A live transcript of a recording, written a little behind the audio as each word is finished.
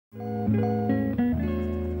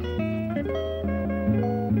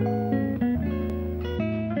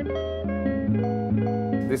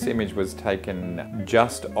This image was taken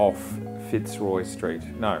just off Fitzroy Street.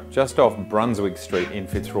 No, just off Brunswick Street in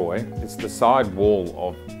Fitzroy. It's the side wall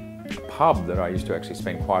of a pub that I used to actually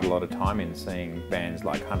spend quite a lot of time in, seeing bands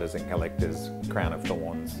like Hunters and Collectors, Crown of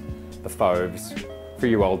Thorns, The Fauves, for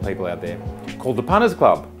you old people out there, called the Punters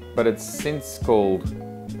Club. But it's since called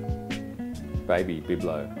Baby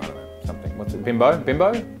Biblo, I don't know, something. What's it, Bimbo?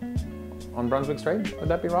 Bimbo? On Brunswick Street, would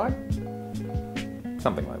that be right?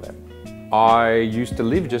 Something like that. I used to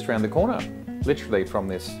live just around the corner, literally from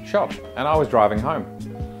this shop, and I was driving home.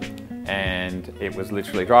 And it was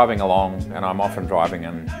literally driving along, and I'm often driving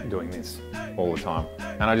and doing this all the time.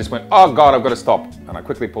 And I just went, oh God, I've got to stop. And I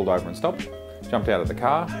quickly pulled over and stopped, jumped out of the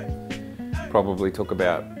car. Probably took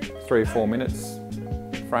about 3 or 4 minutes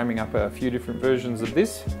framing up a few different versions of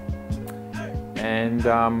this. And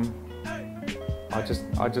I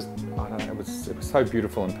don't know, it was so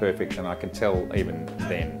beautiful and perfect, and I could tell even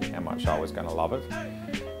then how much I was going to love it.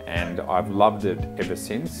 And I've loved it ever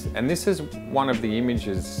since. And this is one of the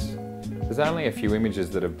images, there's only a few images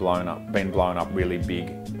that have been blown up really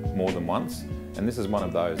big more than once. And this is one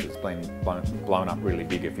of those that's been blown up really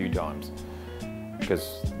big a few times,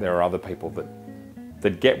 because there are other people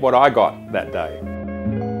that get what I got that day.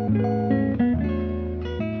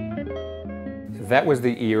 That was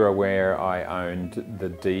the era where I owned the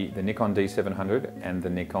Nikon D700 and the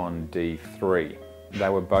Nikon D3. They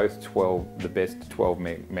were both the best 12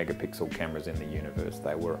 megapixel cameras in the universe.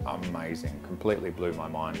 They were amazing, completely blew my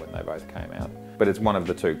mind when they both came out. But it's one of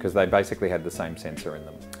the two, because they basically had the same sensor in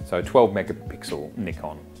them. So 12 megapixel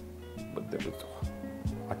Nikon,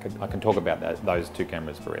 I can talk about those two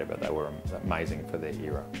cameras forever. They were amazing for their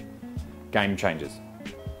era. Game changers.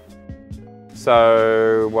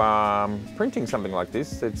 So printing something like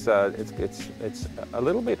this, it's a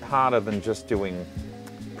little bit harder than just doing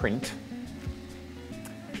print.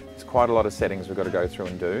 There's quite a lot of settings we've got to go through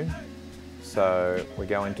and do. So we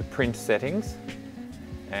go into print settings,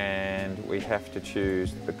 and we have to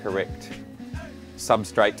choose the correct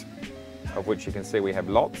substrate, of which you can see we have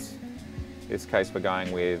lots. In this case we're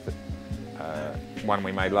going with one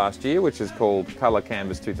we made last year, which is called Color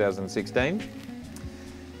Canvas 2016.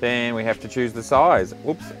 Then we have to choose the size.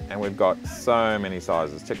 Whoops, and we've got so many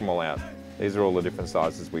sizes. Check them all out. These are all the different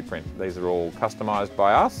sizes we print. These are all customized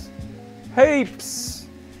by us. Heaps!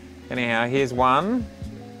 Anyhow, here's one,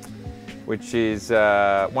 which is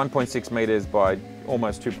 1.6 meters by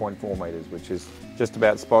almost 2.4 meters, which is just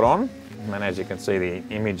about spot on. And as you can see, the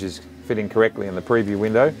image is fitting correctly in the preview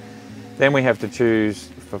window. Then we have to choose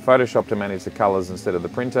for Photoshop to manage the colors instead of the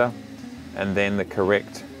printer, and then the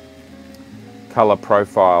correct color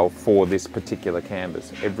profile for this particular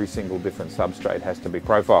canvas. Every single different substrate has to be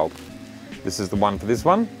profiled. This is the one for this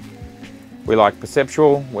one. We like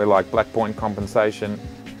perceptual, we like black point compensation,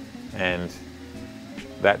 and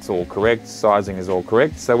that's all correct. Sizing is all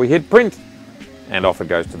correct. So we hit print, and off it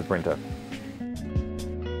goes to the printer.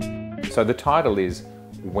 So the title is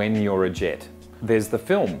When You're a Jet. There's the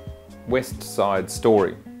film, West Side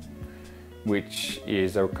Story, which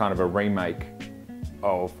is a kind of a remake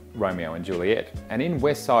of Romeo and Juliet. And in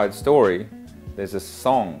West Side Story, there's a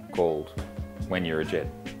song called When You're a Jet.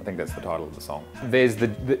 I think that's the title of the song. There's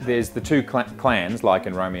the two clans, like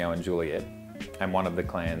in Romeo and Juliet, and one of the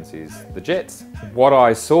clans is the Jets. What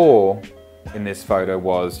I saw in this photo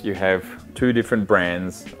was you have two different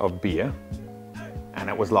brands of beer, and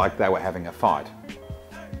it was like they were having a fight.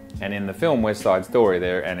 And in the film West Side Story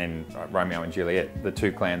and in Romeo and Juliet, the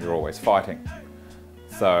two clans are always fighting.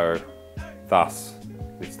 So thus,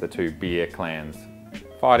 it's the two beer clans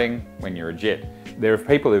fighting when you're a jet. There are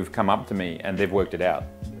people who've come up to me and they've worked it out.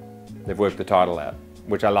 They've worked the title out,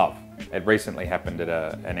 which I love. It recently happened at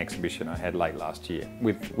an exhibition I had late last year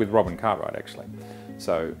with Robin Cartwright, actually.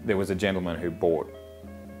 So there was a gentleman who bought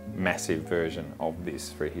a massive version of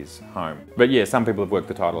this for his home. But yeah, some people have worked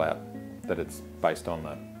the title out, that it's based on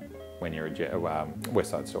the When You're a Jet,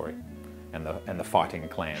 West Side Story and the fighting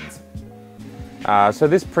clans. So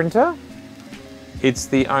this printer, it's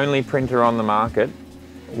the only printer on the market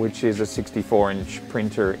which is a 64-inch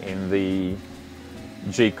printer in the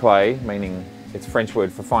G-clay, meaning it's French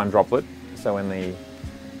word for fine droplet. So in the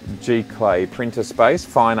G-clay printer space,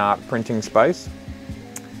 fine art printing space.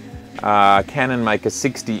 Canon make a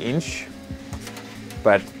 60-inch,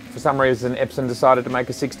 but for some reason Epson decided to make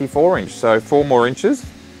a 64-inch, so 4 more inches,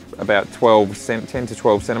 about 10 to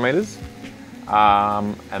 12 centimeters.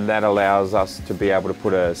 And that allows us to be able to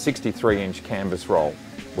put a 63-inch canvas roll,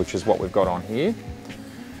 which is what we've got on here.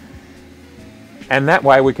 And that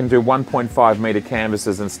way we can do 1.5 metre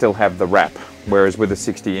canvases and still have the wrap, whereas with a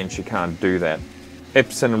 60-inch you can't do that.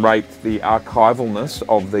 Epson rate the archivalness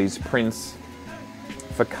of these prints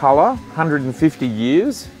for colour 150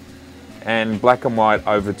 years and black and white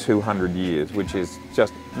over 200 years, which is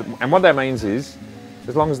just, and what that means is,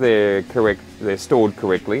 as long as they're correct, they're stored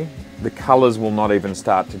correctly, the colours will not even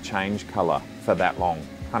start to change colour for that long,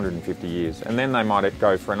 150 years. And then they might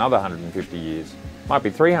go for another 150 years. Might be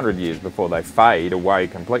 300 years before they fade away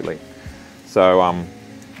completely. So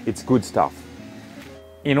it's good stuff.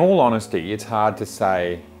 In all honesty, it's hard to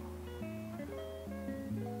say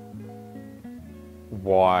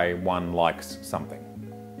why one likes something.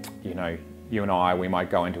 You know, you and I, we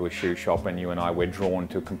might go into a shoe shop and you and I, we're drawn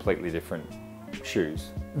to completely different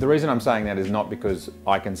shoes. The reason I'm saying that is not because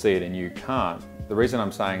I can see it and you can't. The reason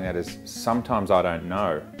I'm saying that is sometimes I don't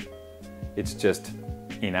know. It's just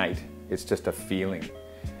innate. It's just a feeling.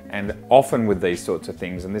 And often with these sorts of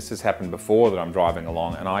things, and this has happened before that I'm driving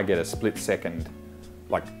along and I get a split second,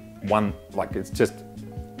 like it's just,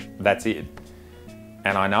 that's it.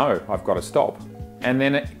 And I know I've got to stop. And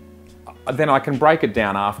then I can break it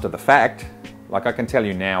down after the fact. Like I can tell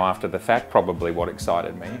you now after the fact probably what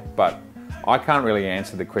excited me, but I can't really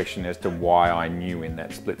answer the question as to why I knew in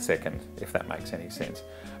that split second, if that makes any sense.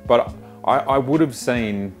 But I would have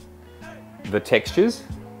seen the textures.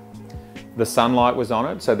 The sunlight was on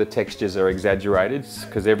it, so the textures are exaggerated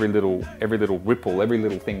because every little ripple, every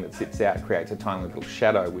little thing that sits out creates a tiny little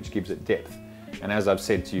shadow which gives it depth. And as I've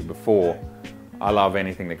said to you before, I love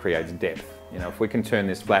anything that creates depth. You know, if we can turn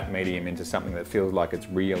this flat medium into something that feels like it's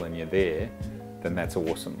real and you're there, then that's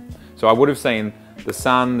awesome. So I would have seen the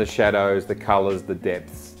sun, the shadows, the colours, the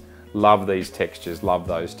depths, love these textures, love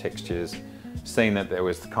those textures, seen that there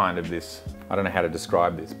was kind of this, I don't know how to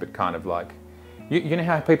describe this, but kind of like, you know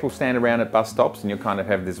how people stand around at bus stops and you kind of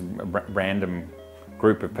have this random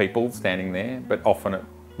group of people standing there, but often it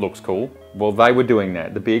looks cool? Well, they were doing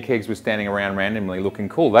that. The beer kegs were standing around randomly looking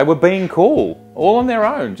cool. They were being cool, all on their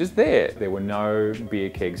own, just there. There were no beer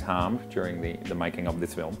kegs harmed during the making of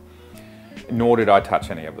this film, nor did I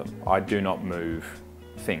touch any of them. I do not move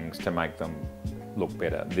things to make them look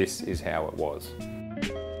better. This is how it was.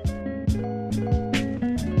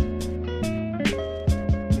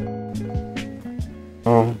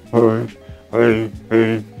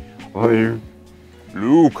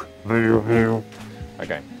 Look.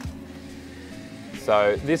 Okay.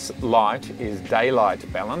 So this light is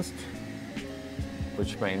daylight balanced,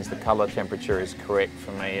 which means the colour temperature is correct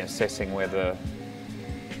for me assessing whether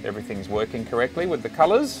everything's working correctly with the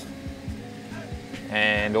colours.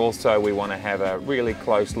 And also we want to have a really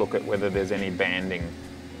close look at whether there's any banding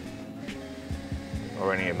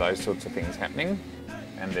or any of those sorts of things happening,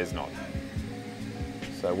 and there's not.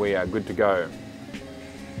 So we are good to go.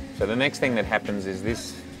 So the next thing that happens is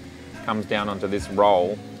this comes down onto this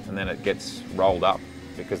roll and then it gets rolled up,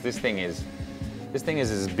 because this thing is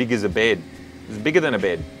as big as a bed. It's bigger than a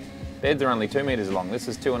bed. Beds are only 2 meters long. This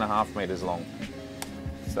is 2.5 meters long.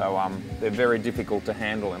 So they're very difficult to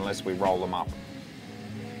handle unless we roll them up.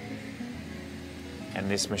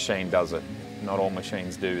 And this machine does it. Not all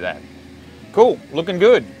machines do that. Cool, looking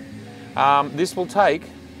good. This will take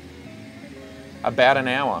about an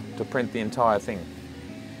hour to print the entire thing.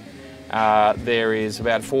 There is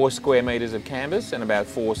about 4 square meters of canvas and about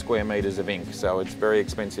 4 square meters of ink, so it's very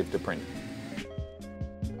expensive to print.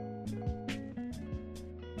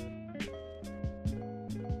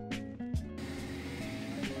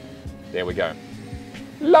 There we go.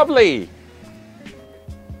 Lovely!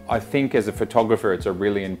 I think as a photographer it's a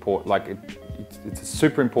really important, it's a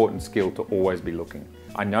super important skill to always be looking.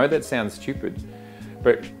 I know that sounds stupid,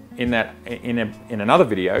 but in another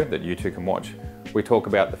video that you two can watch, we talk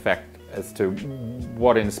about the fact as to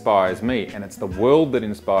what inspires me, and it's the world that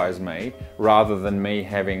inspires me rather than me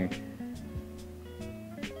having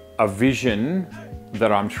a vision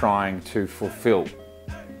that I'm trying to fulfill.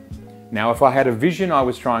 Now, if I had a vision I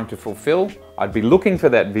was trying to fulfill, I'd be looking for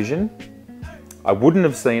that vision. I wouldn't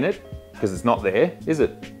have seen it because it's not there, is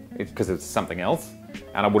it? Because it's something else,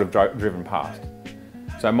 and I would have driven past.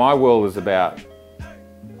 So my world is about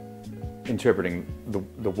interpreting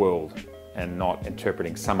the world and not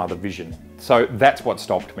interpreting some other vision. So that's what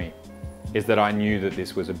stopped me, is that I knew that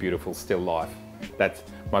this was a beautiful still life.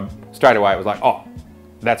 Straight away it was like, oh,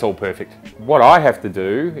 that's all perfect. What I have to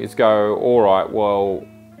do is go, all right, well,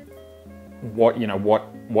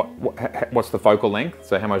 what's the focal length?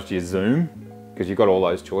 So how much do you zoom? Because you've got all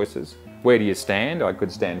those choices. Where do you stand? I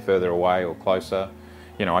could stand further away or closer.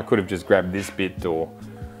 You know, I could have just grabbed this bit or...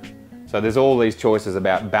 So there's all these choices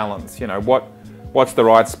about balance. You know, what's the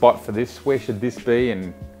right spot for this? Where should this be?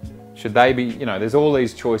 And Should they be, you know, there's all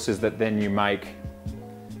these choices that then you make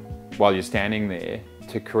while you're standing there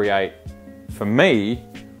to create, for me,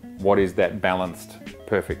 what is that balanced,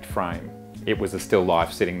 perfect frame. It was a still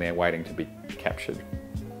life sitting there waiting to be captured.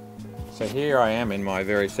 So here I am in my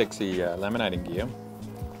very sexy laminating gear.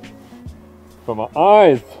 For my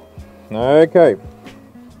eyes. Okay.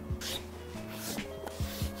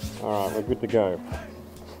 All right, we're good to go.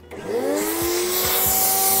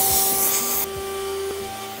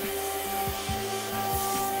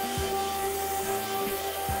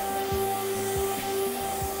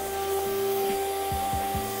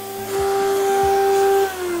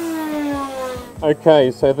 Okay,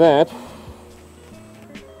 so that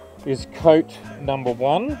is coat number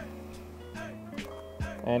 1,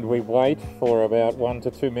 and we wait for about 1 to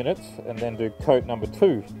 2 minutes and then do coat number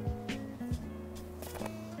 2.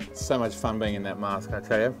 So much fun being in that mask, I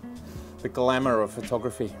tell you. The glamour of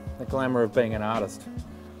photography, the glamour of being an artist.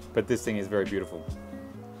 But this thing is very beautiful.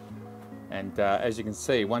 And as you can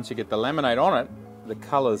see, once you get the laminate on it, the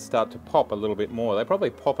colours start to pop a little bit more. They probably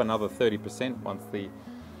pop another 30% once the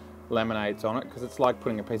laminate's on it, because it's like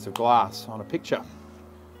putting a piece of glass on a picture.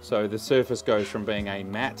 So the surface goes from being a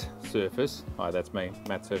matte surface, oh that's me,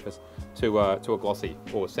 matte surface, to a glossy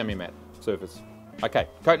or semi-matte surface. Okay,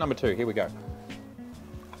 coat number 2, here we go.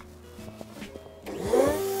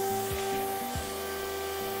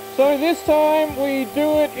 So this time we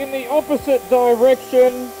do it in the opposite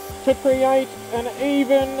direction to create an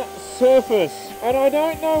even surface. And I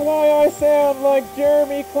don't know why I sound like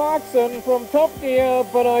Jeremy Clarkson from Top Gear,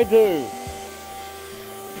 but I do.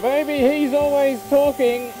 Maybe he's always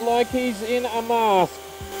talking like he's in a mask.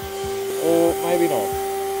 Or maybe not.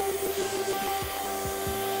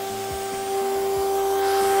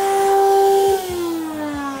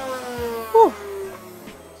 Whew.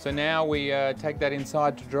 So now we take that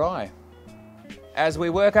inside to dry. As we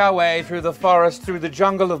work our way through the forest, through the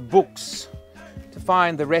jungle of books, to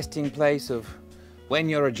find the resting place of when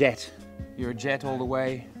you're a jet. You're a jet all the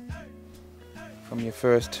way from your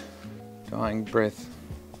first dying breath.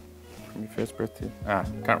 From your first breath to...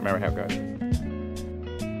 can't remember how it goes.